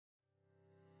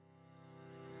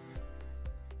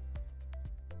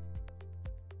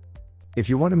If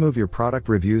you want to move your product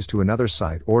reviews to another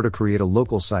site or to create a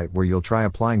local site where you'll try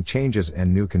applying changes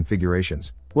and new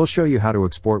configurations, we'll show you how to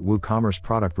export WooCommerce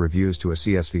product reviews to a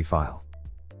CSV file.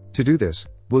 To do this,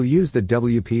 we'll use the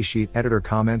WP Sheet Editor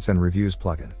Comments and Reviews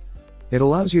plugin. It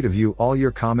allows you to view all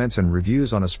your comments and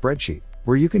reviews on a spreadsheet,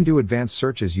 where you can do advanced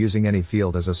searches using any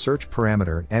field as a search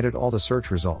parameter and edit all the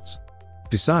search results.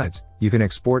 Besides, you can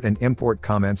export and import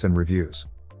comments and reviews.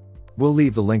 We'll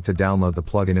leave the link to download the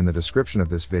plugin in the description of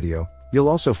this video. You'll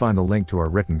also find a link to our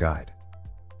written guide.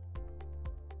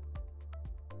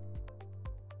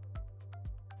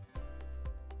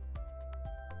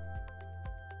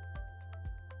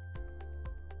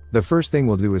 The first thing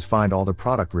we'll do is find all the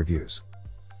product reviews.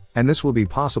 And this will be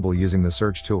possible using the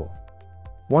search tool.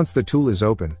 Once the tool is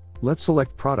open, let's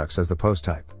select products as the post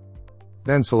type.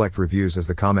 Then select reviews as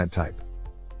the comment type.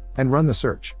 And run the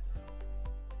search.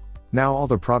 Now all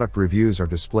the product reviews are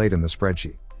displayed in the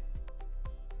spreadsheet.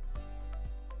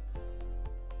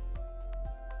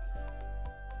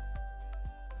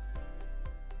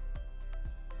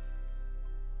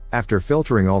 After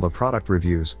filtering all the product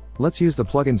reviews, let's use the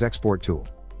plugin's export tool.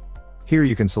 Here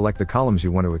you can select the columns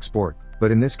you want to export, but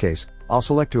in this case, I'll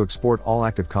select to export all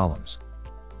active columns.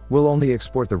 We'll only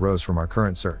export the rows from our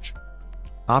current search.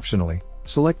 Optionally,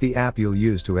 select the app you'll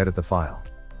use to edit the file.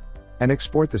 And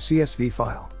export the CSV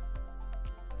file.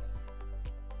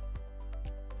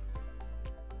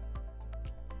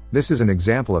 This is an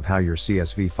example of how your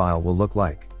CSV file will look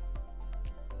like.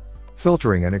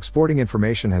 Filtering and exporting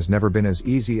information has never been as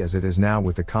easy as it is now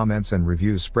with the Comments and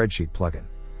Reviews Spreadsheet plugin.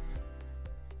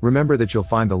 Remember that you'll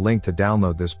find the link to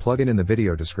download this plugin in the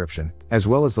video description, as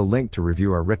well as the link to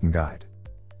review our written guide.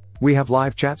 We have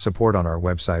live chat support on our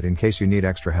website in case you need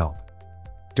extra help.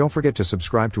 Don't forget to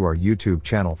subscribe to our YouTube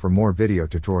channel for more video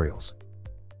tutorials.